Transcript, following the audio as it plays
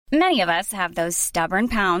Many of us have those stubborn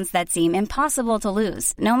pounds that seem impossible to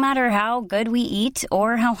lose, no matter how good we eat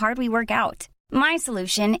or how hard we work out. My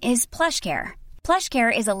solution is PlushCare.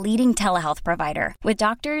 PlushCare is a leading telehealth provider with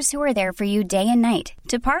doctors who are there for you day and night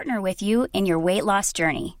to partner with you in your weight loss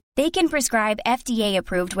journey. They can prescribe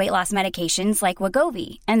FDA-approved weight loss medications like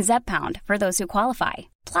Wegovy and Zepbound for those who qualify.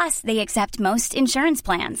 Plus, they accept most insurance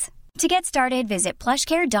plans. To get started, visit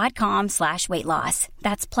plushcare.com/weightloss.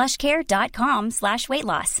 That's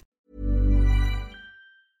plushcare.com/weightloss.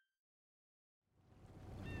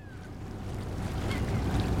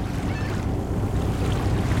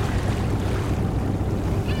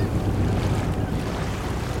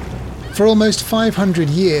 For almost 500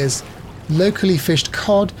 years, locally fished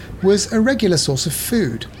cod was a regular source of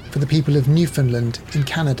food for the people of Newfoundland in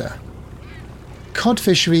Canada. Cod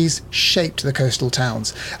fisheries shaped the coastal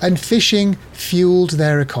towns, and fishing fueled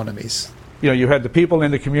their economies. You had the people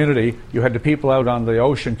in the community, you had the people out on the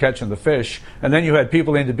ocean catching the fish, and then you had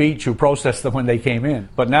people in the beach who processed them when they came in.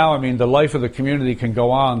 But now, the life of the community can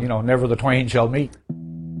go on, never the twain shall meet.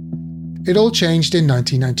 It all changed in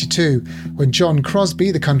 1992, when John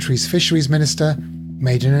Crosbie, the country's fisheries minister,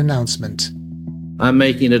 made an announcement. I'm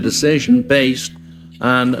making a decision based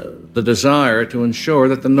on the desire to ensure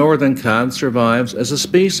that the northern cod survives as a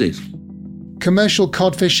species. Commercial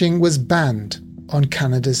cod fishing was banned on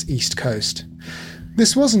Canada's east coast.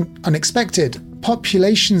 This wasn't unexpected.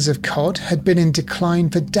 Populations of cod had been in decline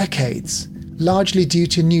for decades, largely due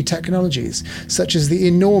to new technologies, such as the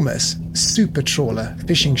enormous super trawler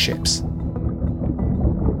fishing ships.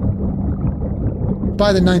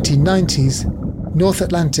 By the 1990s, North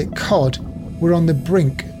Atlantic cod were on the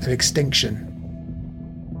brink of extinction.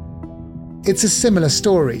 It's a similar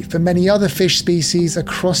story for many other fish species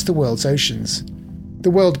across the world's oceans. The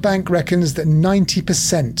World Bank reckons that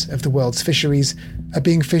 90% of the world's fisheries are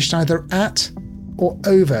being fished either at or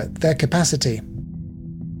over their capacity.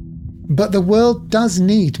 But the world does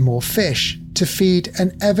need more fish to feed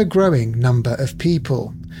an ever-growing number of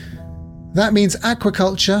people. That means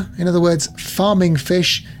aquaculture, in other words, farming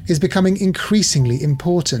fish, is becoming increasingly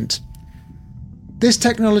important. This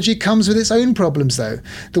technology comes with its own problems, though.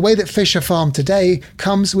 The way that fish are farmed today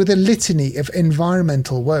comes with a litany of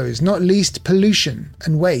environmental woes, not least pollution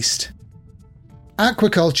and waste.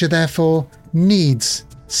 Aquaculture, therefore, needs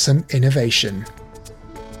some innovation.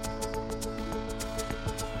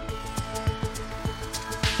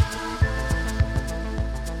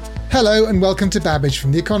 Hello and welcome to Babbage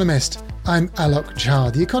from The Economist. I'm Alok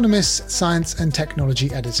Jha, The Economist's science and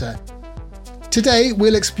technology editor. Today,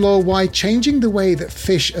 we'll explore why changing the way that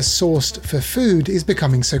fish are sourced for food is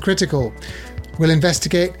becoming so critical. We'll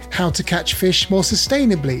investigate how to catch fish more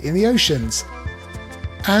sustainably in the oceans.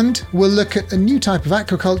 And we'll look at a new type of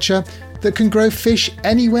aquaculture that can grow fish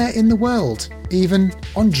anywhere in the world, even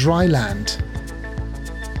on dry land.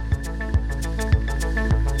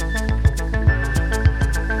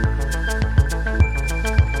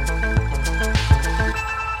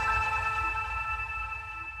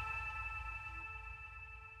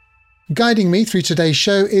 Guiding me through today's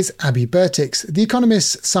show is Abby Bertix, The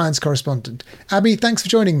Economist's science correspondent. Abby, thanks for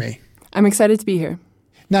joining me. I'm excited to be here.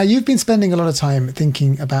 Now, you've been spending a lot of time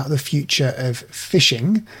thinking about the future of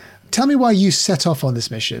fishing. Tell me why you set off on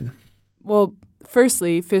this mission. Well,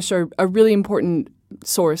 firstly, fish are a really important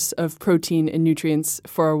source of protein and nutrients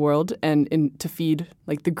for our world and to feed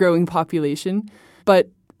the growing population. But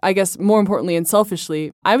I guess more importantly and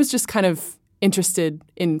selfishly, I was just kind of interested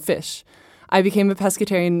in fish. I became a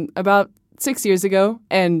pescatarian about 6 years ago,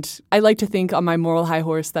 and I like to think on my moral high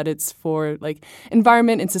horse that it's for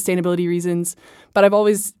environment and sustainability reasons, but I've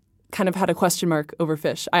always kind of had a question mark over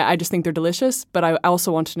fish. I just think they're delicious, but I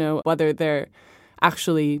also want to know whether they're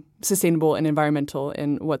actually sustainable and environmental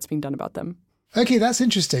and what's being done about them. Okay, that's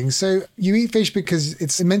interesting. So you eat fish because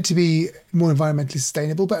it's meant to be more environmentally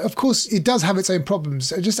sustainable, but of course it does have its own problems.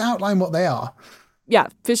 So just outline what they are. Yeah,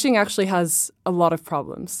 fishing actually has a lot of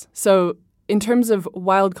problems. So in terms of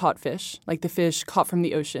wild-caught fish, like the fish caught from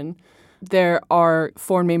the ocean, there are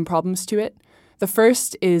 4 main problems to it. The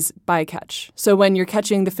first is bycatch. So when you're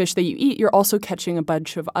catching the fish that you eat, you're also catching a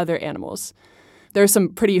bunch of other animals. There are some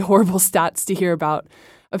pretty horrible stats to hear about.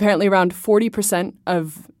 Apparently around 40%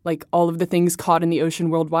 of all of the things caught in the ocean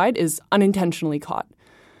worldwide is unintentionally caught.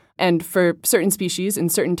 And for certain species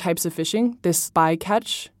and certain types of fishing, this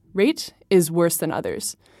bycatch rate is worse than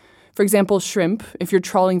others. For example, shrimp, if you're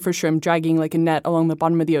trawling for shrimp, dragging a net along the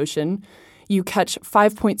bottom of the ocean, you catch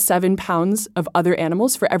 5.7 pounds of other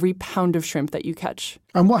animals for every pound of shrimp that you catch.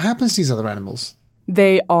 And what happens to these other animals?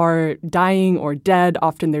 They are dying or dead.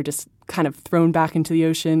 Often they're just kind of thrown back into the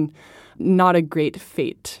ocean. Not a great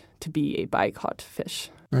fate to be a bycaught fish.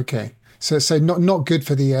 Okay. So not good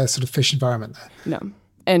for the sort of fish environment there. No.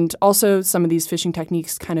 And also some of these fishing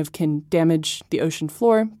techniques kind of can damage the ocean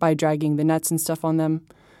floor by dragging the nets and stuff on them.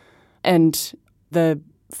 And the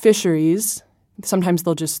fisheries, sometimes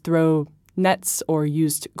they'll just throw nets or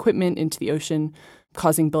used equipment into the ocean,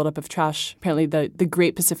 causing buildup of trash. Apparently the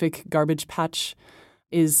Great Pacific Garbage Patch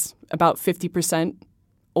is about 50%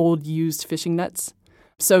 old used fishing nets.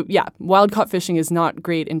 So yeah, wild-caught fishing is not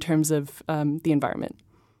great in terms of the environment.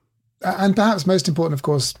 And perhaps most important, of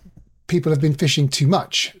course, people have been fishing too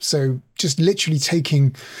much. So just literally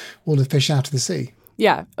taking all the fish out of the sea.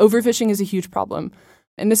 Yeah, overfishing is a huge problem.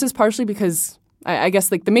 And this is partially because I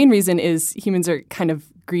guess like the main reason is humans are kind of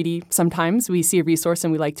greedy sometimes. We see a resource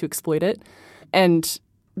and we like to exploit it. And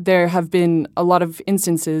there have been a lot of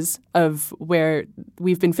instances of where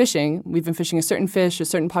we've been fishing a certain fish, a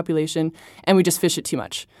certain population, and we just fish it too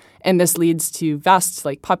much. And this leads to vast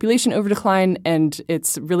population overdecline, and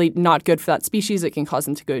it's really not good for that species. It can cause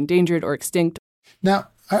them to go endangered or extinct. Now,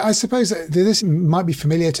 I suppose that this might be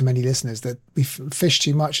familiar to many listeners, that we fish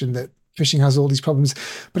too much and that fishing has all these problems.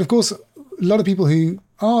 But of course, a lot of people who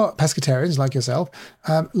are pescatarians like yourself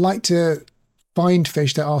like to find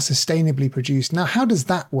fish that are sustainably produced. Now, how does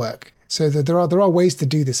that work? So that there are ways to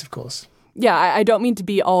do this, of course. Yeah, I don't mean to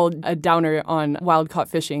be all a downer on wild-caught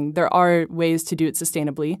fishing. There are ways to do it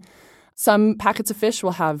sustainably. Some packets of fish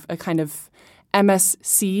will have a kind of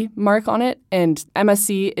MSC mark on it, and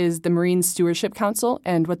MSC is the Marine Stewardship Council,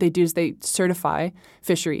 and what they do is they certify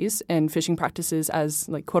fisheries and fishing practices as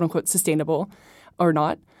quote-unquote sustainable or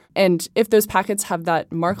not. And if those packets have that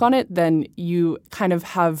mark on it, then you kind of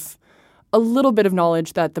have a little bit of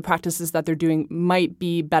knowledge that the practices that they're doing might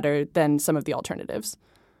be better than some of the alternatives.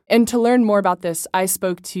 And to learn more about this, I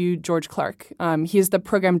spoke to George Clark. He is the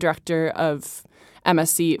program director of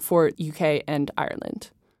MSC for UK and Ireland.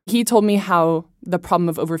 He told me how the problem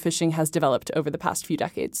of overfishing has developed over the past few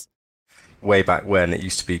decades. Way back when, it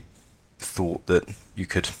used to be thought that you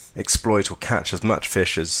could exploit or catch as much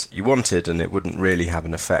fish as you wanted and it wouldn't really have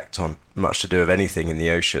an effect on much to do with anything in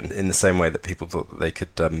the ocean, in the same way that people thought that they could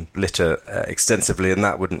litter extensively and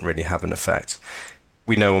that wouldn't really have an effect.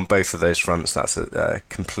 We know on both of those fronts that's a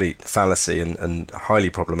complete fallacy and highly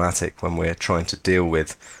problematic when we're trying to deal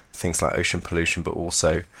with things like ocean pollution, but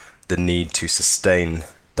also the need to sustain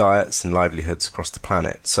diets and livelihoods across the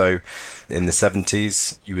planet. So in the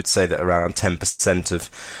 70s, you would say that around 10% of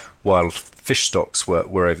wild fish stocks were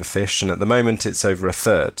overfished, and at the moment it's over a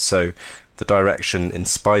third. So the direction, in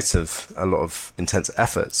spite of a lot of intense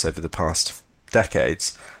efforts over the past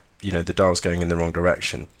decades, the dial's going in the wrong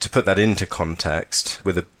direction. To put that into context,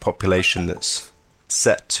 with a population that's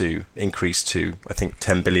set to increase to, I think,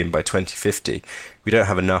 10 billion by 2050, we don't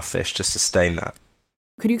have enough fish to sustain that.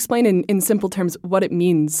 Could you explain in simple terms what it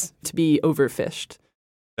means to be overfished?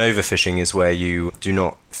 Overfishing is where you do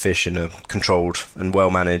not fish in a controlled and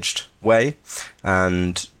well-managed way,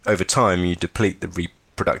 and over time you deplete the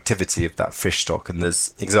reproductivity of that fish stock, and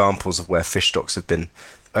there's examples of where fish stocks have been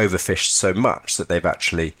overfished so much that they've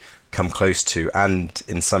actually come close to, and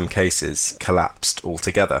in some cases, collapsed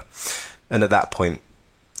altogether. And at that point,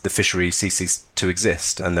 the fishery ceases to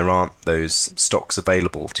exist, and there aren't those stocks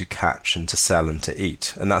available to catch and to sell and to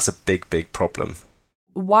eat. And that's a big, big problem.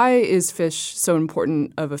 Why is fish so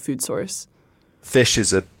important of a food source? Fish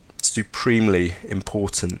is a supremely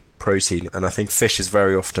important protein, and I think fish is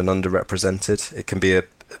very often underrepresented. It can be a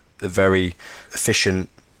very efficient,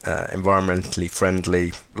 environmentally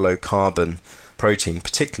friendly, low-carbon protein,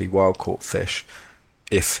 particularly wild-caught fish.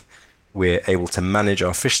 If we're able to manage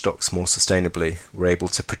our fish stocks more sustainably, we're able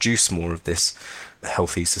to produce more of this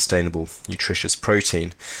healthy, sustainable, nutritious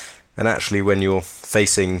protein. And actually, when you're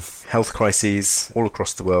facing health crises all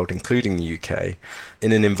across the world, including the UK,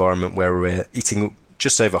 in an environment where we're eating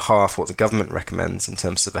just over half what the government recommends in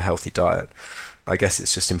terms of a healthy diet, I guess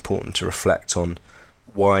it's just important to reflect on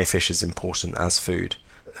why fish is important as food,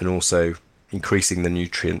 and also increasing the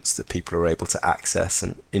nutrients that people are able to access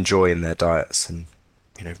and enjoy in their diets, and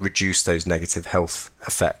reduce those negative health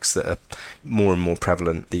effects that are more and more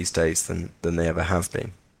prevalent these days than they ever have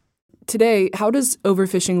been. Today, how does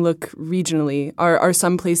overfishing look regionally? Are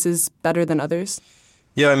some places better than others?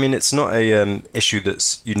 Yeah, it's not a issue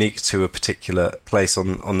that's unique to a particular place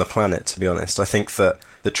on the planet, to be honest. I think that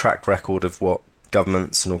the track record of what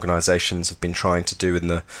governments and organisations have been trying to do in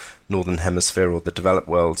the Northern Hemisphere or the developed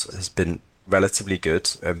world has been relatively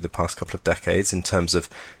good over the past couple of decades in terms of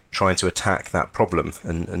trying to attack that problem.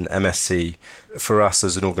 And MSC, for us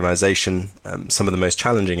as an organisation, some of the most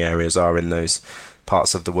challenging areas are in those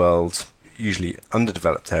parts of the world, usually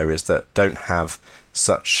underdeveloped areas that don't have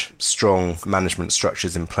such strong management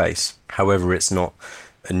structures in place. However, it's not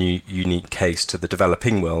a new unique case to the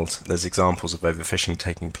developing world. There's examples of overfishing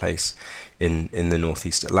taking place in the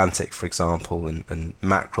Northeast Atlantic, for example, and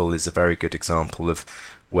mackerel is a very good example of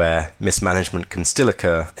where mismanagement can still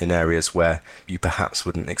occur in areas where you perhaps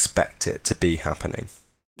wouldn't expect it to be happening.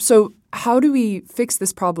 So how do we fix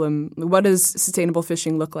this problem? What does sustainable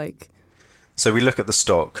fishing look like? So we look at the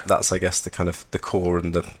stock. That's, I guess, the kind of the core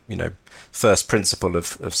and the first principle of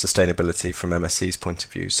sustainability from MSC's point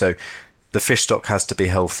of view. So the fish stock has to be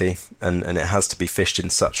healthy and it has to be fished in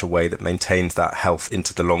such a way that maintains that health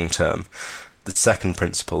into the long term. The second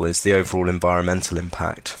principle is the overall environmental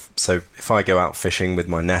impact. So if I go out fishing with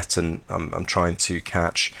my net and I'm trying to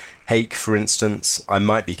catch hake, for instance, I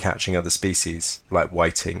might be catching other species like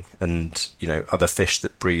whiting and other fish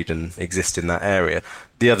that breed and exist in that area.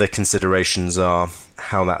 The other considerations are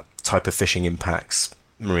how that type of fishing impacts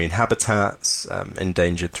marine habitats,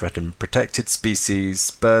 endangered, threatened, protected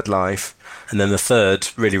species, bird life. And then the third,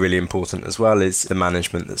 really, really important as well, is the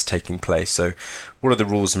management that's taking place. So what are the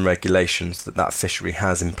rules and regulations that fishery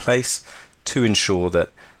has in place to ensure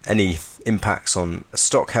that any impacts on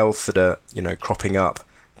stock health that are, cropping up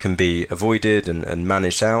can be avoided and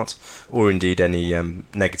managed out, or indeed any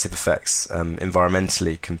negative effects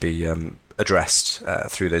environmentally can be addressed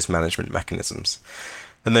through those management mechanisms.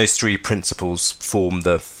 And those three principles form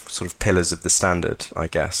the sort of pillars of the standard, I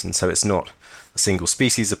guess. And so it's not a single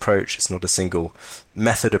species approach, it's not a single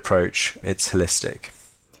method approach, it's holistic.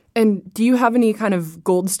 And do you have any kind of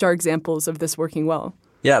gold star examples of this working well?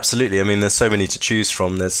 Yeah, absolutely. I mean, there's so many to choose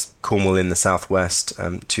from. There's Cornwall in the southwest,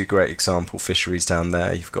 two great example fisheries down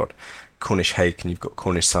there. You've got Cornish hake and you've got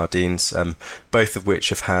Cornish sardines, both of which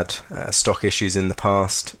have had stock issues in the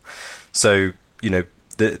past. So,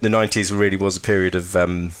 the 90s really was a period of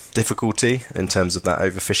difficulty in terms of that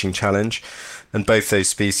overfishing challenge. And both those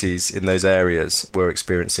species in those areas were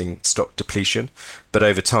experiencing stock depletion. But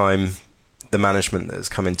over time, the management that has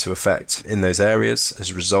come into effect in those areas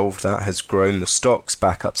has resolved that, has grown the stocks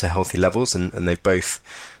back up to healthy levels, and they've both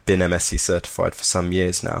been MSC certified for some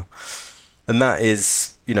years now. And that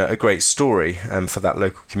is, a great story for that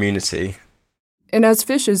local community. And as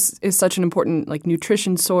fish is such an important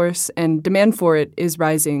nutrition source and demand for it is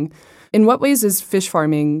rising, in what ways is fish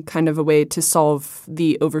farming kind of a way to solve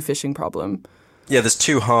the overfishing problem? Yeah, there's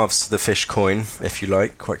two halves to the fish coin, if you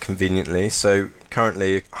like, quite conveniently. So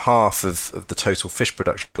currently half of the total fish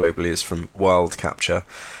production globally is from wild capture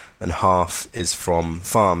and half is from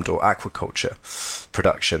farmed or aquaculture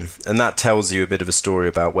production. And that tells you a bit of a story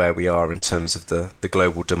about where we are in terms of the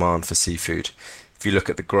global demand for seafood. If you look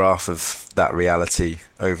at the graph of that reality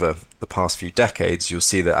over the past few decades, you'll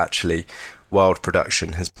see that actually wild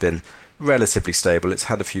production has been relatively stable. It's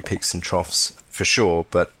had a few peaks and troughs for sure,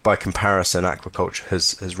 but by comparison, aquaculture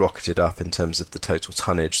has rocketed up in terms of the total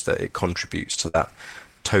tonnage that it contributes to that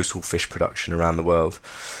total fish production around the world.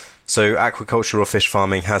 So aquaculture or fish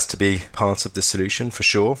farming has to be part of the solution for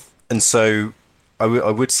sure. And so I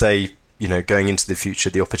would say, going into the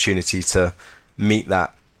future, the opportunity to meet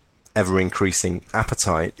that ever-increasing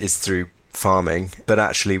appetite is through farming. But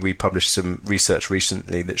actually, we published some research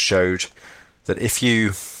recently that showed that if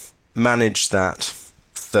you manage that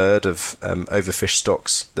third of overfished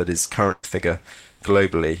stocks that is current figure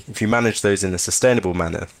globally, if you manage those in a sustainable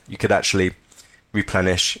manner, you could actually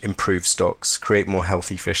replenish, improve stocks, create more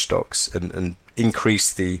healthy fish stocks, and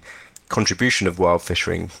increase the contribution of wild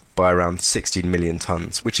fishing by around 16 million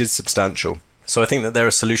tonnes, which is substantial. So I think that there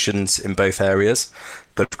are solutions in both areas,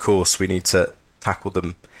 but of course we need to tackle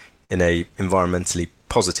them in a environmentally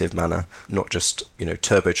positive manner, not just,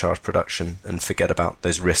 turbocharge production and forget about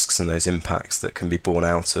those risks and those impacts that can be borne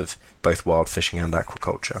out of both wild fishing and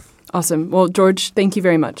aquaculture. Awesome. Well, George, thank you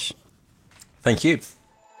very much. Thank you.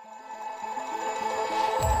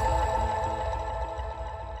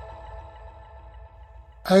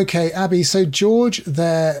 Okay, Abby, so George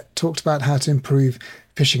there talked about how to improve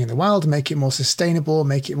fishing in the wild, make it more sustainable,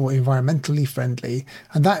 make it more environmentally friendly.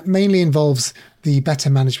 And that mainly involves the better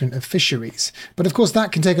management of fisheries. But of course,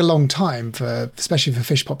 that can take a long time, especially for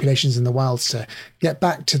fish populations in the wilds, to get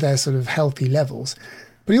back to their sort of healthy levels.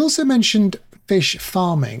 But he also mentioned fish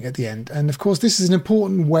farming at the end. And of course, this is an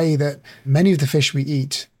important way that many of the fish we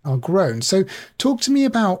eat are grown. So talk to me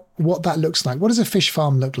about what that looks like. What does a fish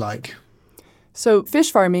farm look like? So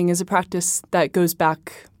fish farming is a practice that goes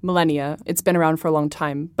back millennia. It's been around for a long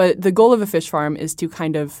time. But the goal of a fish farm is to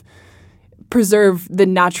kind of preserve the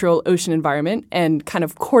natural ocean environment and kind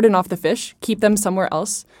of cordon off the fish, keep them somewhere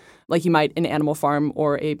else, like you might an animal farm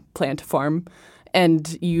or a plant farm.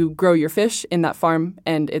 And you grow your fish in that farm,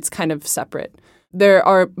 and it's kind of separate. There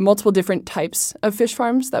are multiple different types of fish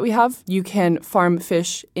farms that we have. You can farm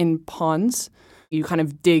fish in ponds. You kind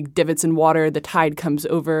of dig divots in water, the tide comes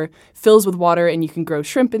over, fills with water, and you can grow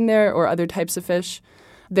shrimp in there or other types of fish.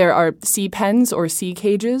 There are sea pens or sea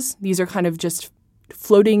cages. These are kind of just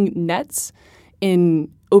floating nets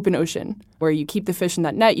in open ocean where you keep the fish in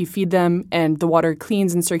that net, you feed them, and the water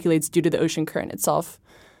cleans and circulates due to the ocean current itself.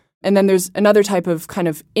 And then there's another type of kind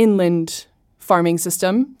of inland farming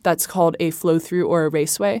system that's called a flow-through or a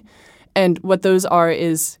raceway. And what those are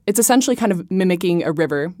is it's essentially kind of mimicking a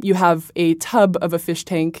river. You have a tub of a fish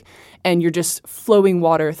tank, and you're just flowing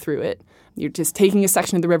water through it. You're just taking a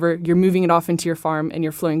section of the river, you're moving it off into your farm, and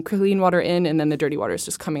you're flowing clean water in, and then the dirty water is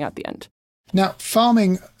just coming out the end. Now,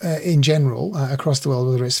 farming in general across the world,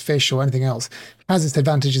 whether it's fish or anything else, has its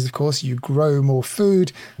advantages, of course. You grow more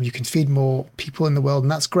food, you can feed more people in the world,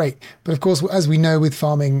 and that's great. But of course, as we know with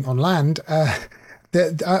farming on land,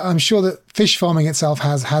 I'm sure that fish farming itself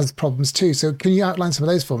has problems too. So can you outline some of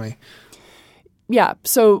those for me? Yeah,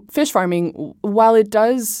 so fish farming, while it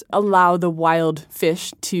does allow the wild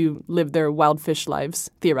fish to live their wild fish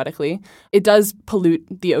lives, theoretically, it does pollute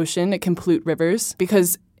the ocean. It can pollute rivers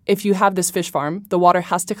because if you have this fish farm, the water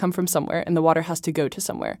has to come from somewhere and the water has to go to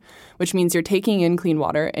somewhere, which means you're taking in clean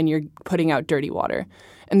water and you're putting out dirty water.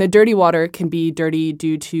 And the dirty water can be dirty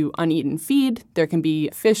due to uneaten feed. There can be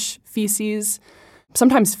fish feces.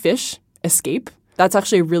 Sometimes fish escape. That's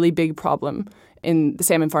actually a really big problem in the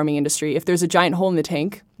salmon farming industry. If there's a giant hole in the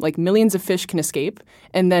tank, like millions of fish can escape,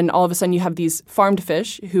 and then all of a sudden you have these farmed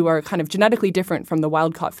fish who are kind of genetically different from the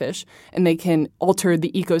wild-caught fish, and they can alter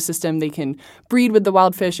the ecosystem, they can breed with the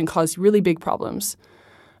wild fish and cause really big problems.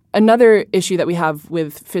 Another issue that we have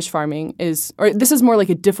with fish farming is, or this is more like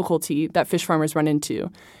a difficulty that fish farmers run into,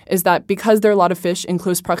 is that because there are a lot of fish in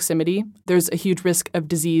close proximity, there's a huge risk of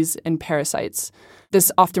disease and parasites.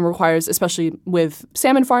 This often requires, especially with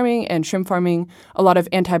salmon farming and shrimp farming, a lot of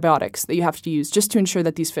antibiotics that you have to use just to ensure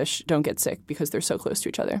that these fish don't get sick because they're so close to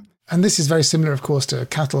each other. And this is very similar, of course, to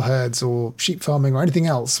cattle herds or sheep farming or anything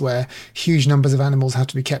else where huge numbers of animals have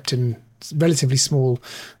to be kept in relatively small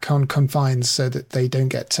confines so that they don't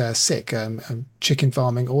get sick, chicken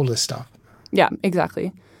farming, all this stuff. Yeah,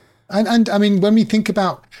 exactly. And I mean, when we think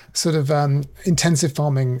about sort of intensive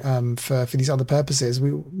farming for these other purposes,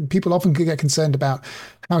 people often get concerned about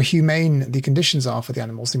how humane the conditions are for the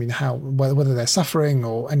animals. I mean, whether they're suffering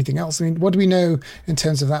or anything else. I mean, what do we know in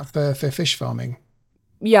terms of that for fish farming?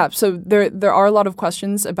 Yeah, so there are a lot of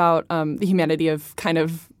questions about the humanity of kind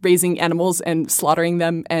of raising animals and slaughtering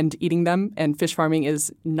them and eating them, and fish farming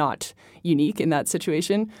is not unique in that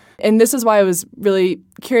situation. And this is why I was really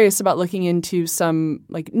curious about looking into some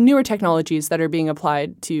like newer technologies that are being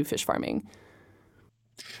applied to fish farming.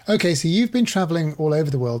 Okay, so you've been traveling all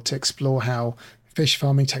over the world to explore how fish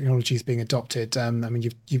farming technology is being adopted. I mean,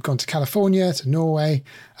 you've gone to California, to Norway.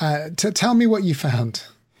 Tell me what you found.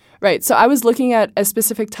 Right. So I was looking at a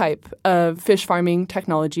specific type of fish farming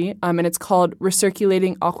technology, and it's called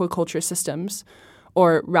recirculating aquaculture systems,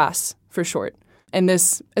 or RAS for short. And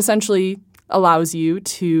this essentially allows you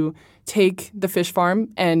to take the fish farm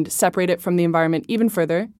and separate it from the environment even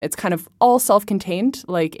further. It's kind of all self-contained,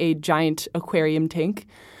 like a giant aquarium tank.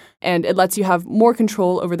 And it lets you have more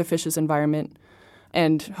control over the fish's environment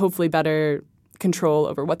and hopefully better control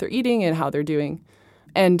over what they're eating and how they're doing.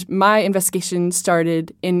 And my investigation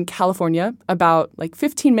started in California, about like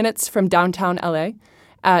 15 minutes from downtown LA,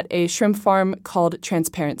 at a shrimp farm called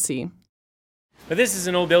Transparency. But this is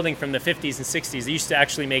an old building from the 50s and 60s. They used to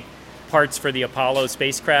actually make parts for the Apollo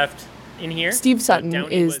spacecraft in here. Steve Sutton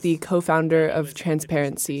is the co-founder of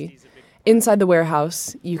Transparency. Inside the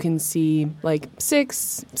warehouse, you can see like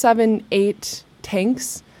 6, 7, 8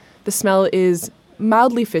 tanks. The smell is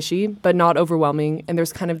mildly fishy, but not overwhelming, and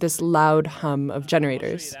there's kind of this loud hum of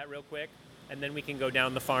generators. I'll show you that real quick, and then we can go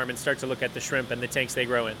down the farm and start to look at the shrimp and the tanks they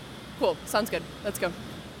grow in. Cool. Sounds good. Let's go.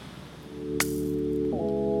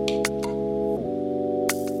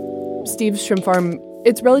 Steve's shrimp farm,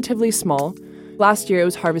 it's relatively small. Last year, it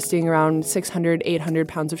was harvesting around 600, 800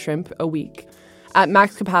 pounds of shrimp a week. At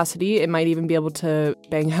max capacity, it might even be able to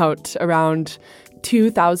bang out around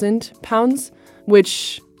 2,000 pounds,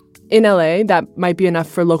 which in LA, that might be enough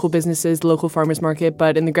for local businesses, the local farmers market,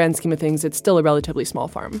 but in the grand scheme of things, it's still a relatively small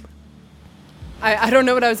farm. I don't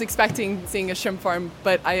know what I was expecting seeing a shrimp farm,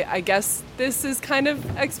 but I guess this is kind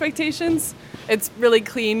of expectations. It's really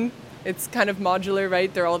clean. It's kind of modular,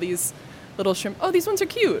 right? There are all these little shrimp. Oh, these ones are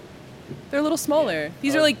cute. They're a little smaller.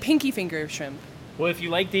 These are like pinky finger shrimp. Well, if you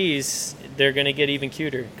like these, they're going to get even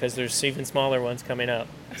cuter because there's even smaller ones coming up.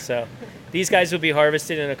 So these guys will be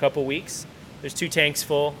harvested in a couple weeks. There's 2 tanks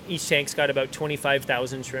full. Each tank's got about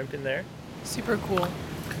 25,000 shrimp in there. Super cool.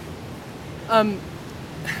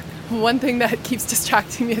 One thing that keeps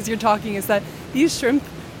distracting me as you're talking is that These shrimp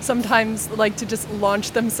sometimes like to just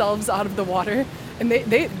launch themselves out of the water, and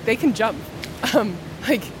they can jump.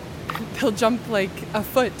 Like, they'll jump like a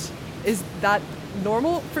foot. Is that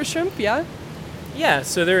normal for shrimp? Yeah? Yeah,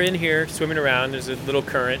 so they're in here swimming around. There's a little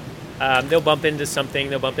current. They'll bump into something.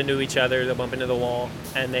 They'll bump into each other. They'll bump into the wall.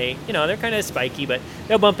 And they're kind of spiky, but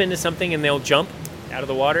they'll bump into something and they'll jump out of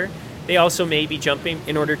the water. They also may be jumping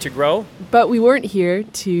in order to grow. But we weren't here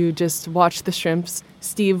to just watch the shrimps.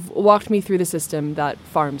 Steve walked me through the system that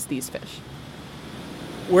farms these fish.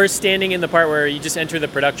 We're standing in the part where you just enter the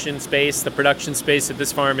production space. The production space at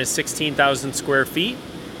this farm is 16,000 square feet.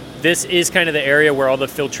 This is kind of the area where all the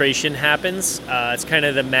filtration happens. It's kind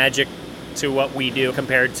of the magic to what we do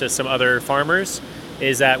compared to some other farmers,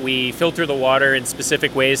 is that we filter the water in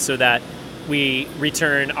specific ways so that we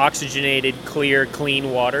return oxygenated, clear,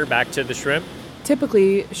 clean water back to the shrimp.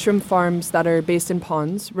 Typically, shrimp farms that are based in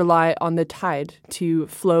ponds rely on the tide to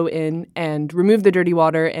flow in and remove the dirty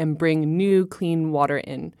water and bring new, clean water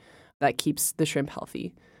in that keeps the shrimp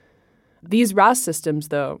healthy. These RAS systems,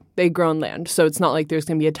 though, they grow on land, so it's not like there's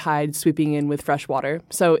going to be a tide sweeping in with fresh water.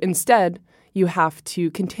 So instead, you have to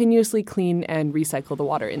continuously clean and recycle the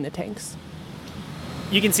water in the tanks.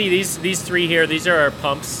 You can see these three here. These are our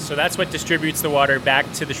pumps, so that's what distributes the water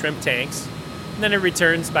back to the shrimp tanks. And then it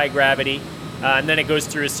returns by gravity. And then it goes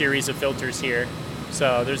through a series of filters here.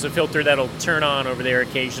 So there's a filter that'll turn on over there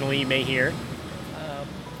occasionally, you may hear.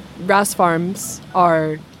 RAS farms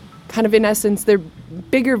are kind of, in essence, they're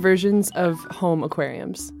bigger versions of home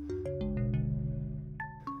aquariums.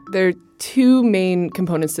 There are two main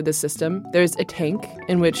components to this system. There's a tank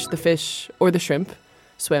in which the fish or the shrimp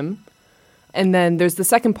swim. And then there's the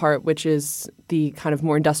second part, which is the kind of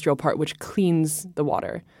more industrial part, which cleans the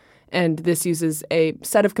water. And this uses a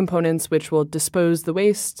set of components which will dispose the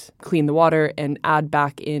waste, clean the water, and add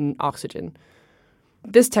back in oxygen.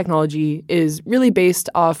 This technology is really based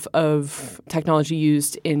off of technology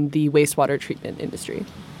used in the wastewater treatment industry.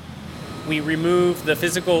 We remove the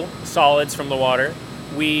physical solids from the water.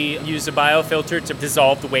 We use a biofilter to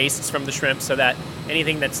dissolve the wastes from the shrimp so that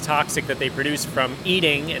anything that's toxic that they produce from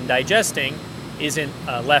eating and digesting isn't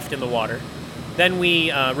left in the water. Then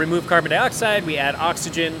we remove carbon dioxide, we add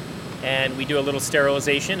oxygen, and we do a little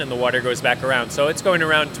sterilization, and the water goes back around. So it's going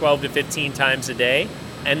around 12 to 15 times a day,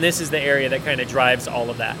 and this is the area that kind of drives all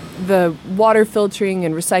of that. The water filtering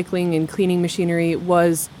and recycling and cleaning machinery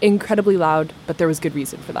was incredibly loud, but there was good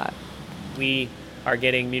reason for that. We are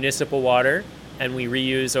getting municipal water, and we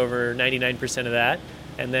reuse over 99% of that,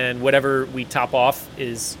 and then whatever we top off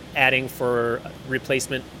is adding for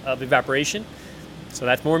replacement of evaporation. So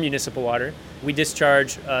that's more municipal water. We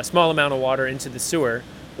discharge a small amount of water into the sewer,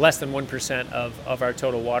 less than 1% of our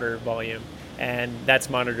total water volume, and that's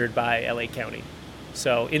monitored by LA County.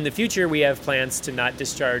 So in the future, we have plans to not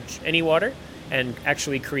discharge any water and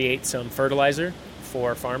actually create some fertilizer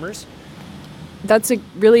for farmers. That's a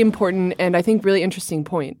really important and I think really interesting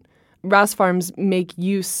point. RAS farms make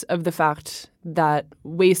use of the fact that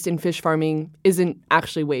waste in fish farming isn't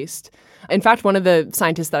actually waste. In fact, one of the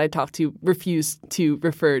scientists that I talked to refused to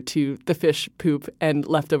refer to the fish poop and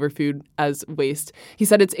leftover food as waste. He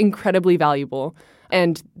said it's incredibly valuable,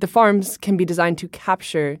 and the farms can be designed to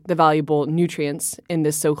capture the valuable nutrients in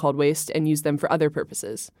this so-called waste and use them for other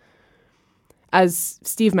purposes. As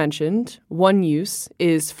Steve mentioned, one use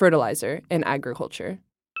is fertilizer in agriculture.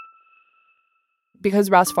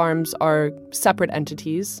 Because RAS farms are separate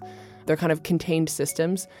entities, they're kind of contained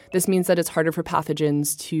systems, this means that it's harder for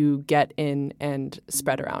pathogens to get in and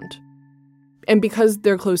spread around. And because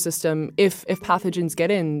they're a closed system, if pathogens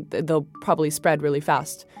get in, they'll probably spread really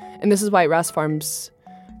fast. And this is why RAS farms'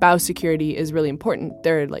 biosecurity is really important.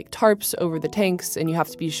 There are like tarps over the tanks, and you have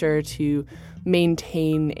to be sure to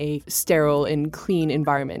maintain a sterile and clean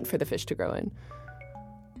environment for the fish to grow in.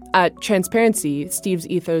 At Transparency, Steve's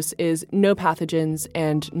ethos is no pathogens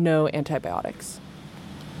and no antibiotics.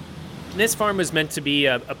 This farm was meant to be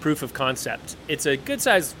a proof of concept. It's a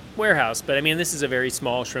good-sized warehouse, but I mean, this is a very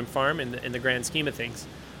small shrimp farm in the grand scheme of things.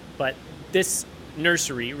 But this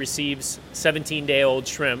nursery receives 17-day-old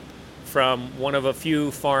shrimp from one of a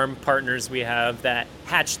few farm partners we have that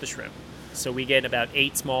hatch the shrimp. So we get about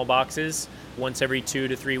 8 small boxes once every 2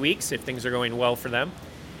 to 3 weeks if things are going well for them.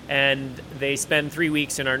 And they spend 3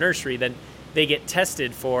 weeks in our nursery. Then they get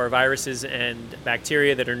tested for viruses and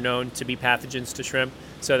bacteria that are known to be pathogens to shrimp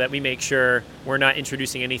so that we make sure we're not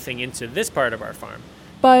introducing anything into this part of our farm.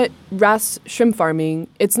 But RAS shrimp farming,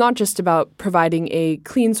 it's not just about providing a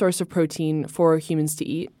clean source of protein for humans to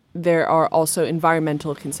eat. There are also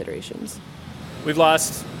environmental considerations. We've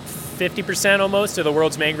lost 50% almost of the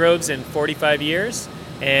world's mangroves in 45 years.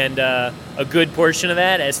 And a good portion of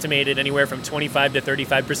that, estimated anywhere from 25 to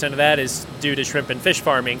 35% of that, is due to shrimp and fish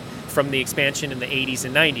farming from the expansion in the 80s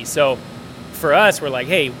and 90s. So for us, we're like,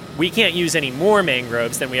 hey, we can't use any more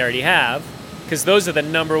mangroves than we already have, because those are the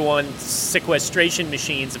number one sequestration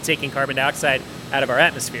machines of taking carbon dioxide out of our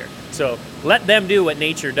atmosphere. So let them do what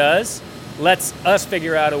nature does. Let's us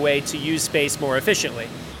figure out a way to use space more efficiently.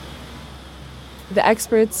 The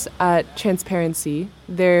experts at Transparency,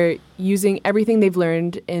 they're using everything they've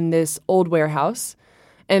learned in this old warehouse,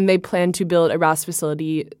 and they plan to build a RAS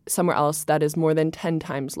facility somewhere else that is more than 10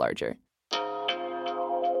 times larger.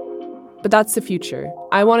 But that's the future.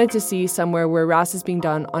 I wanted to see somewhere where RAS is being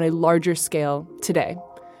done on a larger scale today.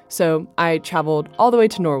 So I traveled all the way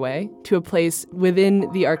to Norway, to a place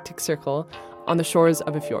within the Arctic Circle on the shores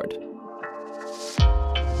of a fjord.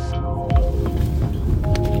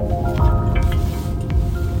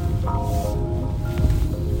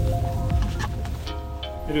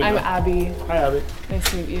 I'm Abby. Hi, Abby. Nice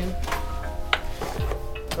to meet you.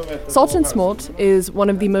 Salt and Smolt is one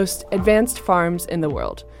of the most advanced farms in the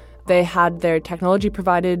world. They had their technology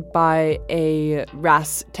provided by a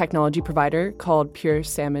RAS technology provider called Pure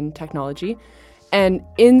Salmon Technology. And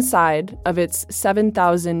inside of its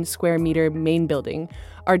 7,000 square meter main building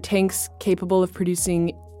are tanks capable of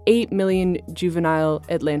producing 8 million juvenile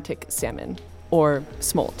Atlantic salmon, or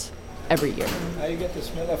smolt, every year. Now you get the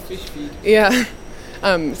smell of fish feed. Yeah.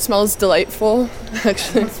 It smells delightful,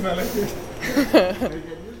 actually.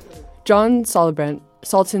 John Solibrandt,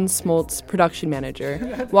 Salt and Smolt's production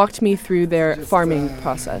manager, walked me through their farming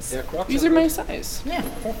process. These are my size. Yeah,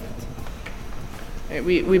 perfect.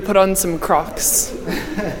 We put on some Crocs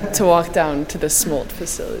to walk down to the smolt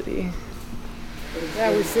facility.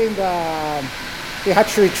 Yeah, we've seen the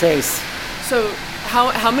hatchery trays. So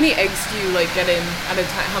how many eggs do you get in at a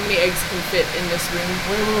time? How many eggs can fit in this room?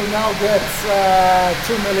 We will now get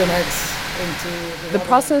 2 million eggs into the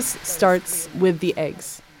process starts with the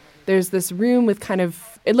eggs. There's this room with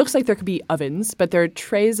it looks like there could be ovens, but there are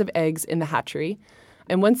trays of eggs in the hatchery.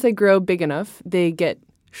 And once they grow big enough, they get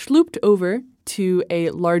schlooped over to a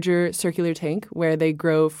larger circular tank where they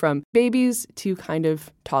grow from babies to kind of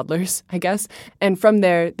toddlers, I guess. And from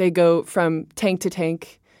there, they go from tank to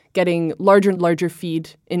tank, getting larger and larger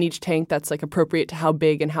feed in each tank that's appropriate to how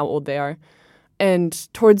big and how old they are. And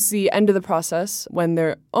towards the end of the process, when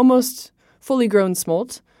they're almost fully grown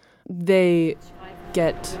smolt, they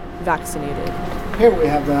get vaccinated. Here we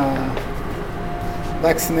have the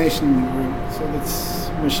vaccination room. So that's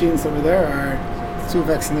machines over there are 2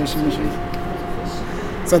 vaccination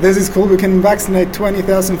machines. So this is cool. We can vaccinate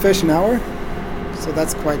 20,000 fish an hour. So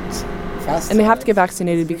that's quite fast. And they have to get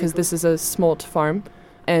vaccinated because this is a smolt farm.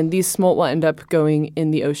 And these smolt will end up going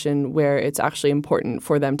in the ocean where it's actually important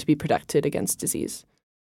for them to be protected against disease.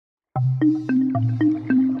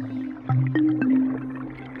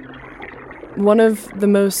 One of the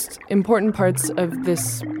most important parts of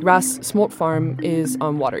this RAS smolt farm is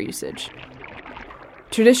on water usage.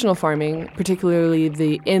 Traditional farming, particularly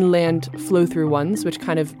the inland flow-through ones, which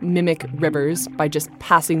kind of mimic rivers by just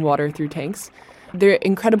passing water through tanks, they're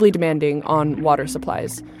incredibly demanding on water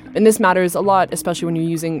supplies. And this matters a lot, especially when you're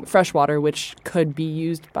using fresh water, which could be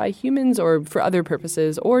used by humans or for other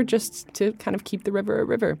purposes, or just to kind of keep the river a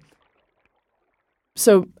river.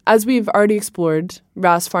 So as we've already explored,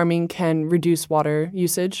 RAS farming can reduce water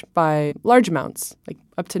usage by large amounts,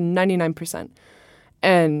 up to 99%.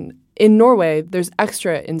 And in Norway, there's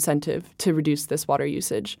extra incentive to reduce this water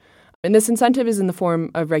usage. And this incentive is in the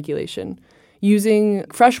form of regulation. Using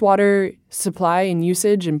freshwater supply and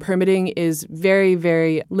usage and permitting is very,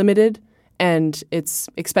 very limited, and it's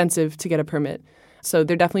expensive to get a permit. So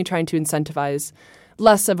they're definitely trying to incentivize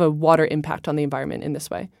less of a water impact on the environment in this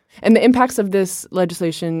way. And the impacts of this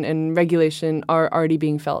legislation and regulation are already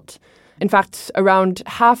being felt. In fact, around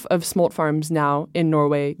half of smolt farms now in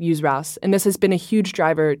Norway use RAS, and this has been a huge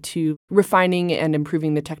driver to refining and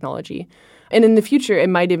improving the technology. And in the future, it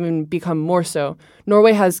might even become more so.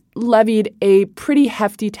 Norway has levied a pretty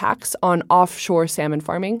hefty tax on offshore salmon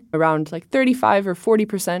farming, around 35 or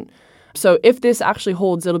 40%. So if this actually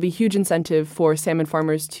holds, it'll be a huge incentive for salmon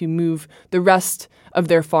farmers to move the rest of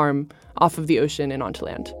their farm off of the ocean and onto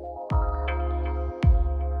land.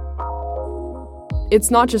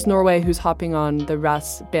 It's not just Norway who's hopping on the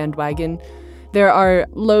RAS bandwagon. There are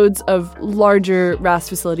loads of larger RAS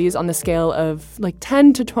facilities on the scale of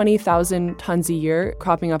 10 to 20,000 tons a year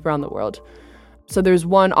cropping up around the world. So there's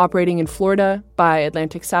one operating in Florida by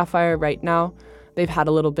Atlantic Sapphire right now. They've had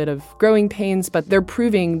a little bit of growing pains, but they're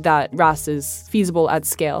proving that RAS is feasible at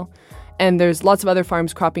scale. And there's lots of other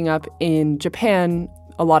farms cropping up in Japan,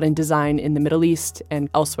 a lot in design in the Middle East and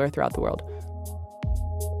elsewhere throughout the world.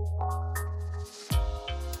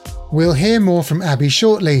 We'll hear more from Abby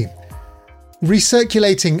shortly.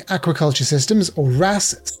 Recirculating aquaculture systems, or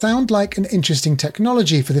RAS, sound like an interesting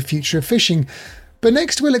technology for the future of fishing, but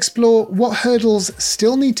next we'll explore what hurdles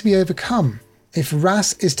still need to be overcome if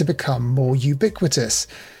RAS is to become more ubiquitous.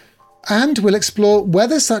 And we'll explore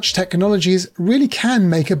whether such technologies really can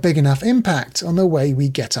make a big enough impact on the way we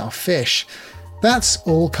get our fish. That's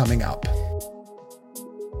all coming up.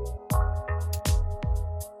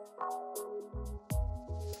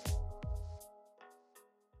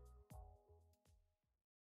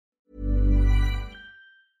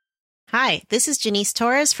 Hi, this is Janice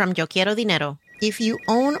Torres from Yo Quiero Dinero. If you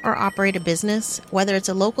own or operate a business, whether it's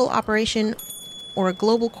a local operation or a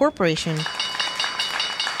global corporation,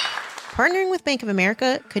 partnering with Bank of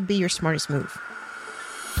America could be your smartest move.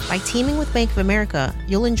 By teaming with Bank of America,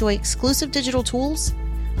 you'll enjoy exclusive digital tools,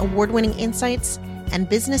 award-winning insights, and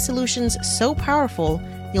business solutions so powerful,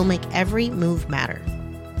 you'll make every move matter.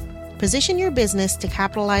 Position your business to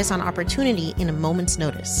capitalize on opportunity in a moment's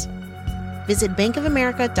notice. Visit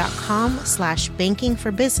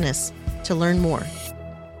bankofamerica.com/bankingforbusiness to learn more.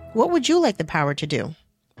 What would you like the power to do?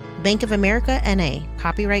 Bank of America N.A.,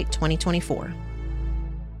 copyright 2024.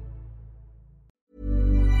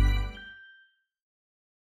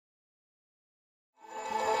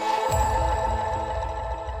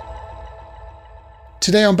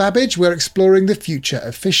 Today on Babbage, we're exploring the future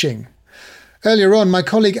of fishing. Earlier on, my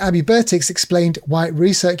colleague Abby Bertix explained why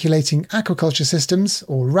recirculating aquaculture systems,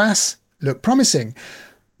 or RAS, look promising.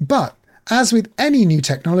 But, as with any new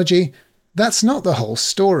technology, that's not the whole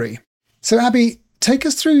story. So Abby, take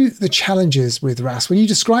us through the challenges with RAS. When you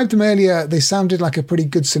described them earlier, they sounded like a pretty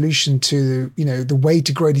good solution to, the way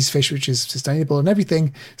to grow these fish, which is sustainable and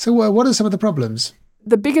everything. So what are some of the problems?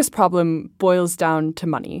 The biggest problem boils down to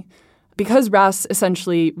money. Because RAS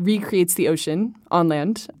essentially recreates the ocean on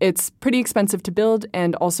land, it's pretty expensive to build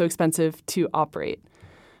and also expensive to operate.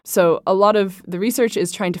 So a lot of the research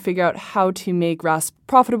is trying to figure out how to make RAS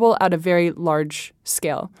profitable at a very large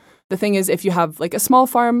scale. The thing is, if you have like a small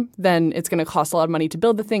farm, then it's going to cost a lot of money to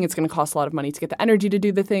build the thing. It's going to cost a lot of money to get the energy to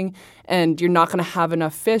do the thing. And you're not going to have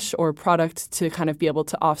enough fish or product to kind of be able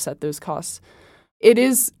to offset those costs. It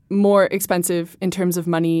is more expensive in terms of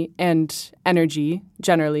money and energy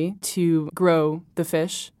generally to grow the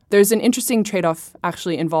fish. There's an interesting trade-off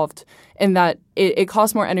actually involved in that it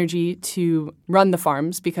costs more energy to run the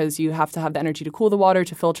farms because you have to have the energy to cool the water,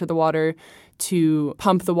 to filter the water, to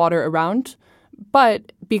pump the water around.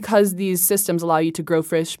 But because these systems allow you to grow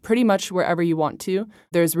fish pretty much wherever you want to,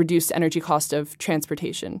 there's reduced energy cost of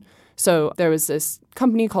transportation. So there was this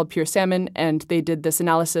company called Pure Salmon, and they did this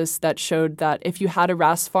analysis that showed that if you had a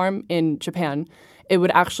RAS farm in Japan, it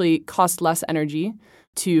would actually cost less energy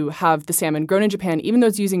to have the salmon grown in Japan, even though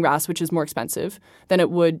it's using RAS, which is more expensive, than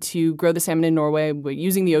it would to grow the salmon in Norway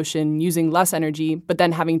using the ocean, using less energy, but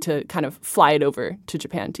then having to kind of fly it over to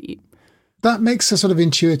Japan to eat. That makes a sort of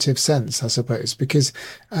intuitive sense, I suppose, because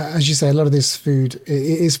as you say, a lot of this food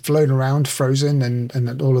is flown around, frozen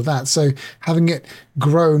and all of that. So having it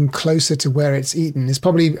grown closer to where it's eaten is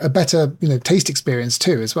probably a better, taste experience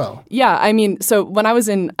too as well. Yeah, I mean, so when I was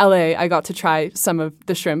in LA, I got to try some of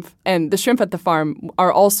the shrimp, and the shrimp at the farm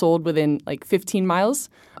are all sold within like 15 miles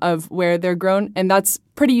of where they're grown. And that's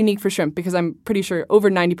pretty unique for shrimp because I'm pretty sure over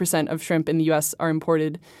 90% of shrimp in the US are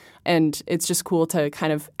imported. And it's just cool to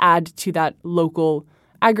kind of add to that local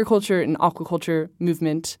agriculture and aquaculture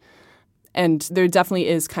movement. And there definitely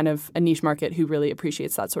is kind of a niche market who really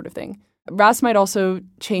appreciates that sort of thing. RAS might also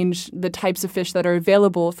change the types of fish that are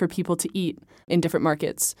available for people to eat in different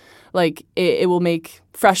markets. Like it will make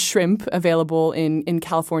fresh shrimp available in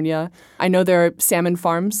California. I know there are salmon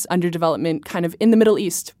farms under development kind of in the Middle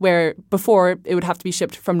East where before it would have to be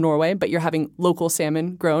shipped from Norway, but you're having local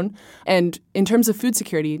salmon grown. And in terms of food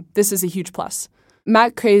security, this is a huge plus.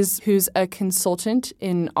 Matt Craze, who's a consultant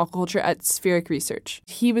in aquaculture at Spheric Research,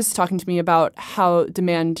 he was talking to me about how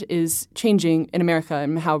demand is changing in America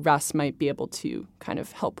and how RAS might be able to kind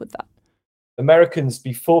of help with that. Americans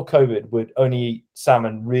before COVID would only eat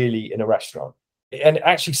salmon really in a restaurant. And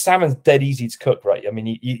actually salmon's dead easy to cook, right? I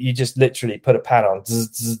mean, you just literally put a pan on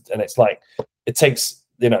and it's like, it takes,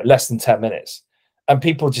 less than 10 minutes. And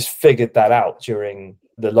people just figured that out during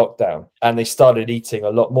the lockdown and they started eating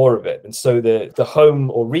a lot more of it. And so the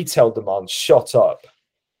home or retail demand shot up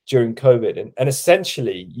during COVID. And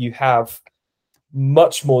essentially you have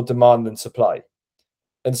much more demand than supply.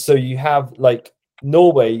 And so you have like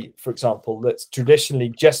Norway, for example, that's traditionally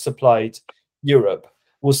just supplied Europe.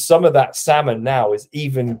 Well, some of that salmon now is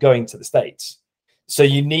even going to the States. So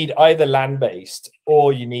you need either land-based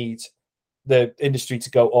or you need the industry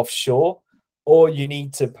to go offshore. or you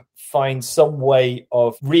need to find some way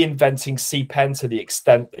of reinventing sea pen to the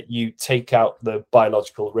extent that you take out the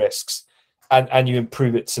biological risks and you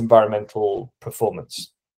improve its environmental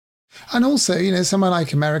performance. And also, somewhere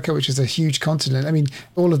like America, which is a huge continent, I mean,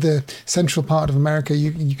 all of the central part of America,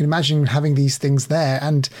 you can imagine having these things there,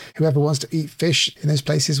 and whoever wants to eat fish in those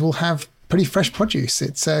places will have pretty fresh produce.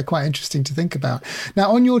 It's quite interesting to think about.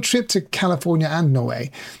 Now, on your trip to California and Norway,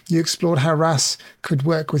 you explored how RAS could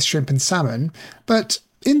work with shrimp and salmon. But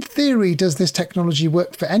in theory, does this technology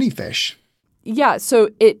work for any fish? Yeah,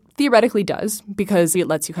 so it theoretically does, because it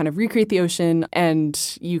lets you kind of recreate the ocean, and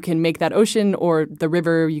you can make that ocean or the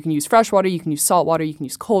river. You can use fresh water, you can use salt water, you can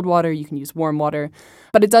use cold water, you can use warm water.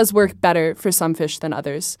 But it does work better for some fish than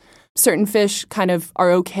others. Certain fish kind of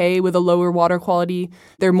are okay with a lower water quality.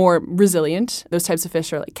 They're more resilient. Those types of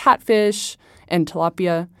fish are like catfish and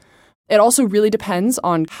tilapia. It also really depends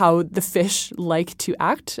on how the fish like to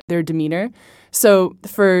act, their demeanor. So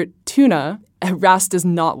for tuna, RAS does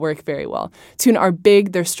not work very well. Tuna are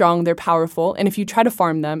big, they're strong, they're powerful, and if you try to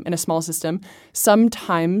farm them in a small system,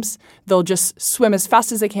 sometimes they'll just swim as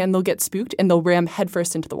fast as they can, they'll get spooked, and they'll ram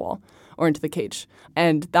headfirst into the wall or into the cage.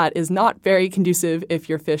 And that is not very conducive if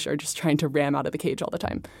your fish are just trying to ram out of the cage all the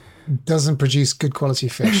time. Doesn't produce good quality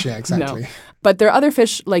fish, yeah, exactly. No. But there are other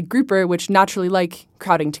fish like grouper, which naturally like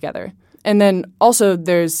crowding together. And then also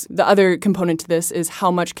there's the other component to this is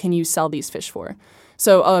how much can you sell these fish for?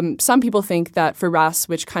 So some people think that for RAS,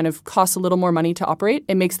 which kind of costs a little more money to operate,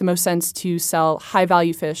 it makes the most sense to sell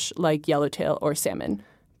high-value fish like yellowtail or salmon.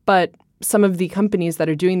 But some of the companies that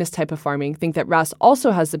are doing this type of farming think that RAS also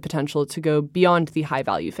has the potential to go beyond the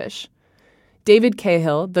high-value fish. David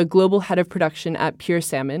Cahill, the global head of production at Pure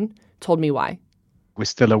Salmon, told me why. We're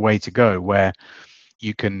still a way to go where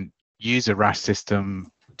you can use a RAS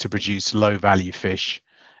system to produce low-value fish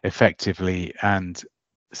effectively and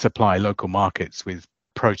supply local markets with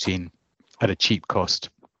protein at a cheap cost.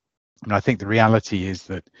 And I think the reality is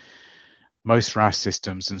that most RAS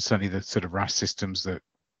systems, and certainly the sort of RAS systems that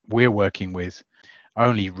we're working with,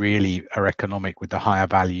 only really are economic with the higher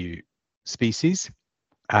value species.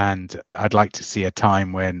 And I'd like to see a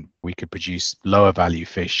time when we could produce lower value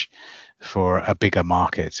fish for a bigger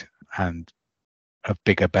market and a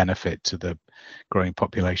bigger benefit to the growing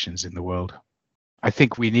populations in the world. I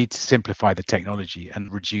think we need to simplify the technology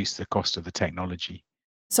and reduce the cost of the technology.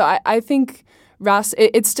 So I think RAS,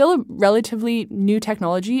 it's still a relatively new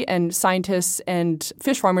technology, and scientists and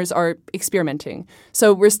fish farmers are experimenting.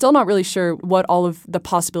 So we're still not really sure what all of the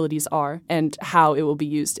possibilities are and how it will be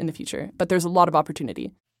used in the future. But there's a lot of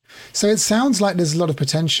opportunity. So it sounds like there's a lot of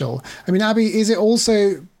potential. I mean, Abby, is it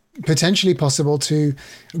also potentially possible to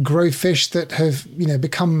grow fish that have,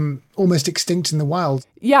 become almost extinct in the wild?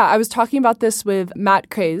 Yeah, I was talking about this with Matt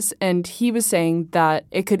Craze, and he was saying that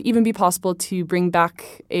it could even be possible to bring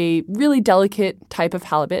back a really delicate type of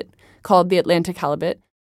halibut called the Atlantic halibut.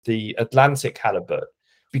 The Atlantic halibut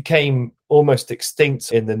became almost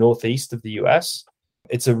extinct in the northeast of the US.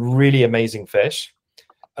 It's a really amazing fish.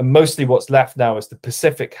 And mostly what's left now is the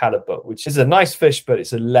Pacific halibut, which is a nice fish, but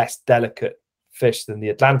it's a less delicate fish than the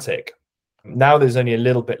Atlantic. Now there's only a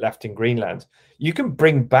little bit left in Greenland. You can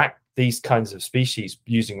bring back these kinds of species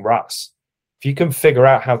using RAS. If you can figure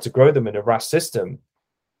out how to grow them in a RAS system,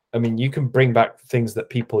 I mean, you can bring back things that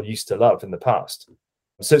people used to love in the past.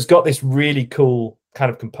 So it's got this really cool kind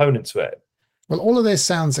of component to it. Well, all of this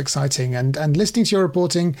sounds exciting. And listening to your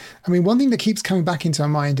reporting, I mean, one thing that keeps coming back into my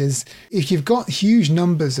mind is if you've got huge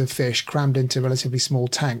numbers of fish crammed into relatively small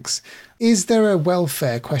tanks, is there a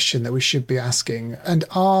welfare question that we should be asking? And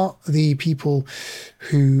are the people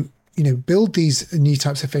who, build these new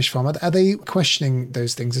types of fish farm, are they questioning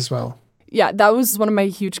those things as well? Yeah, that was one of my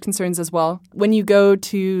huge concerns as well. When you go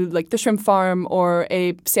to like the shrimp farm or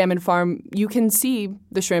a salmon farm, you can see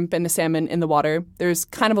the shrimp and the salmon in the water. There's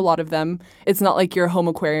kind of a lot of them. It's not like your home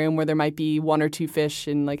aquarium where there might be one or two fish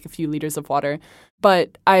in like a few liters of water.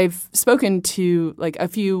 But I've spoken to like a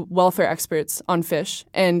few welfare experts on fish.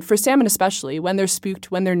 And for salmon especially, when they're spooked,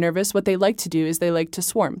 when they're nervous, what they like to do is they like to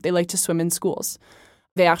swarm. They like to swim in schools.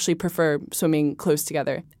 They actually prefer swimming close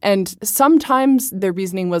together. And sometimes their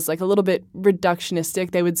reasoning was like a little bit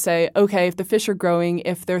reductionistic. They would say, okay, if the fish are growing,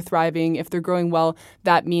 if they're thriving, if they're growing well,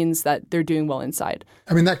 that means that they're doing well inside.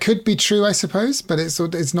 I mean, that could be true, I suppose, but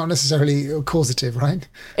it's not necessarily causative, right?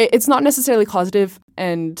 It's not necessarily causative.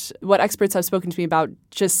 And what experts have spoken to me about,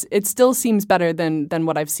 just it still seems better than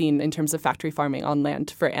what I've seen in terms of factory farming on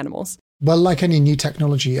land for animals. Well, like any new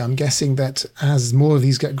technology, I'm guessing that as more of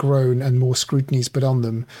these get grown and more scrutiny is put on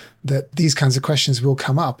them, that these kinds of questions will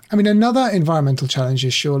come up. I mean, another environmental challenge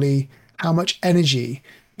is surely how much energy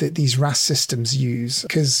that these RAS systems use?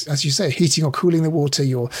 Because, as you say, heating or cooling the water,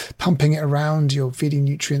 you're pumping it around, you're feeding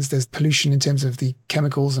nutrients, there's pollution in terms of the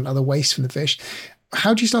chemicals and other waste from the fish.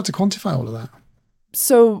 How do you start to quantify all of that?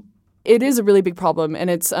 So it is a really big problem, and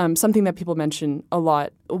it's something that people mention a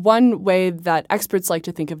lot. One way that experts like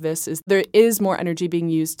to think of this is there is more energy being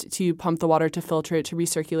used to pump the water, to filter it, to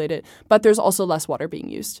recirculate it, but there's also less water being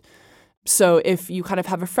used. So if you kind of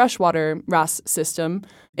have a freshwater RAS system,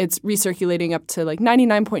 it's recirculating up to like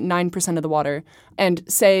 99.9% of the water. And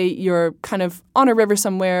say you're kind of on a river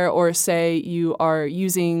somewhere, or say you are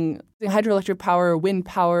using hydroelectric power, or wind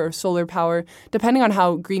power, or solar power, depending on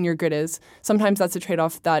how green your grid is, sometimes that's a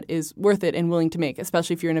trade-off that is worth it and willing to make,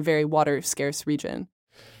 especially if you're in a very water-scarce region.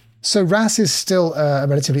 So RAS is still a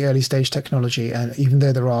relatively early stage technology, and even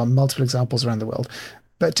though there are multiple examples around the world.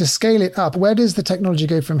 But to scale it up, where does the technology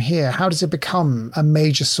go from here? How does it become a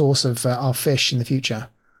major source of our fish in the future?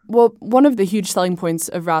 Well, one of the huge selling points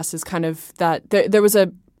of RAS is kind of that there was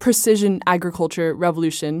a precision agriculture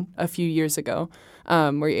revolution a few years ago,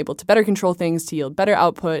 where you're able to better control things, to yield better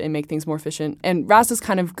output and make things more efficient. And RAS is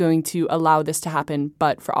kind of going to allow this to happen,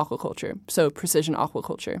 but for aquaculture, so precision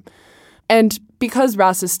aquaculture. And because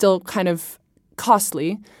RAS is still kind of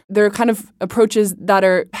costly, there are kind of approaches that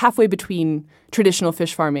are halfway between traditional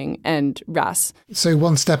fish farming and RAS. So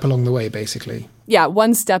one step along the way, basically. Yeah,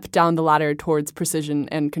 one step down the ladder towards precision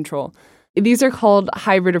and control. These are called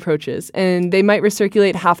hybrid approaches, and they might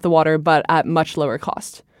recirculate half the water, but at much lower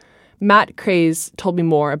cost. Matt Craze told me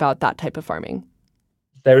more about that type of farming.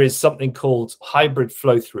 There is something called hybrid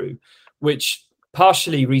flow-through, which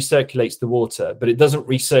partially recirculates the water, but it doesn't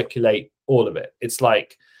recirculate all of it. It's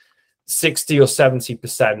like 60 or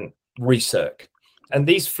 70% recirc. And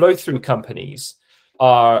these flow-through companies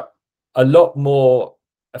are a lot more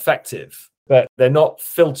effective, but they're not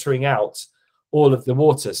filtering out all of the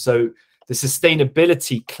water. So the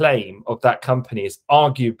sustainability claim of that company is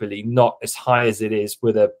arguably not as high as it is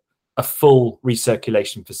with a full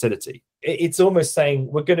recirculation facility. It's almost saying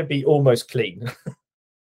we're going to be almost clean.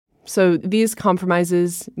 So these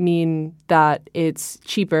compromises mean that it's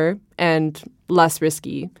cheaper and less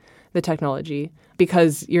risky, the technology,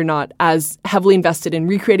 because you're not as heavily invested in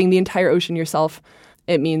recreating the entire ocean yourself.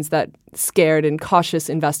 It means that scared and cautious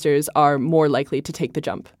investors are more likely to take the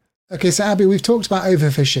jump. Okay, so Abby, we've talked about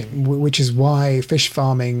overfishing, which is why fish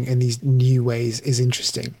farming in these new ways is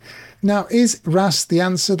interesting. Now, is RAS the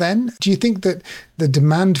answer then? Do you think that the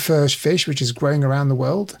demand for fish, which is growing around the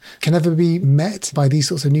world, can ever be met by these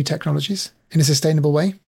sorts of new technologies in a sustainable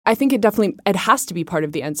way? I think it has to be part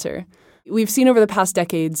of the answer. We've seen over the past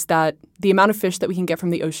decades that the amount of fish that we can get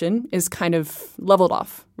from the ocean is kind of leveled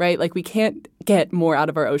off, right? Like we can't get more out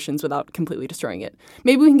of our oceans without completely destroying it.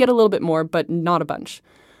 Maybe we can get a little bit more, but not a bunch.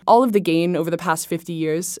 All of the gain over the past 50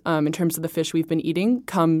 years in terms of the fish we've been eating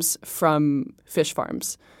comes from fish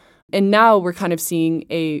farms. And now we're kind of seeing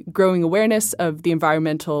a growing awareness of the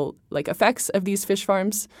environmental effects of these fish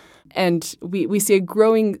farms. And we see a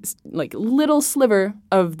growing little sliver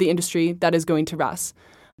of the industry that is going to RAS.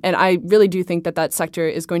 And I really do think that sector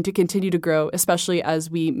is going to continue to grow, especially as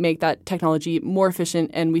we make that technology more efficient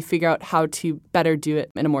and we figure out how to better do it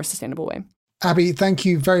in a more sustainable way. Abby, thank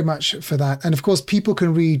you very much for that. And of course, people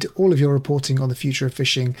can read all of your reporting on the future of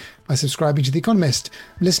fishing by subscribing to The Economist.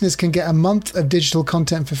 Listeners can get a month of digital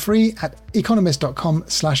content for free at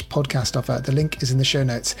economist.com/podcast offer. The link is in the show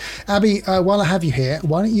notes. Abby, while I have you here,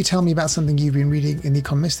 why don't you tell me about something you've been reading in The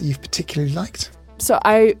Economist that you've particularly liked? So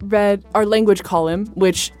I read our language column,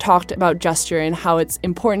 which talked about gesture and how it's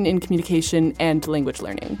important in communication and language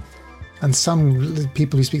learning. And some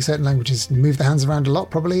people who speak certain languages move their hands around a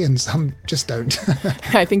lot, probably, and some just don't.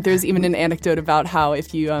 I think there's even an anecdote about how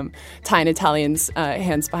if you tie an Italian's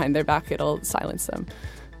hands behind their back, it'll silence them.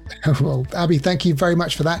 Well, Abby, thank you very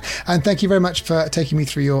much for that. And thank you very much for taking me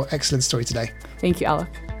through your excellent story today. Thank you,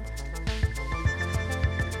 Alec.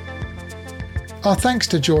 Our thanks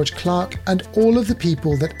to George Clark and all of the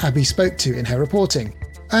people that Abby spoke to in her reporting.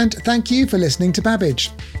 And thank you for listening to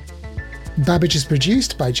Babbage. Babbage is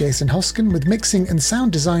produced by Jason Hoskin with mixing and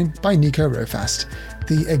sound design by Nico Rofast.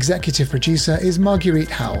 The executive producer is Marguerite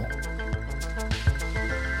Howell.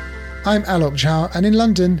 I'm Alok Jha, and in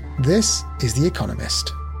London, this is The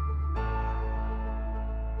Economist.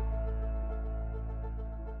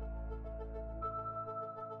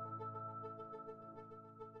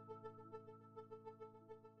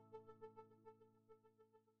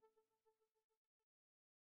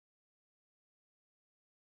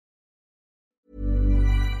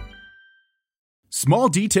 Small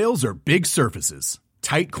details are big surfaces.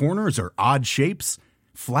 Tight corners are odd shapes.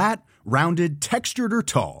 Flat, rounded, textured, or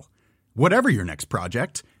tall. Whatever your next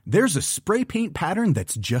project, there's a spray paint pattern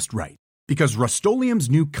that's just right. Because Rust-Oleum's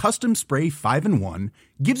new Custom Spray 5-in-1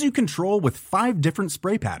 gives you control with 5 different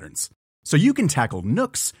spray patterns. So you can tackle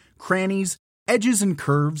nooks, crannies, edges, and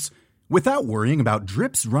curves without worrying about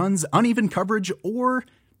drips, runs, uneven coverage, or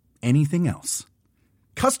anything else.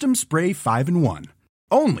 Custom Spray 5-in-1.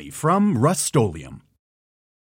 Only from Rust-Oleum.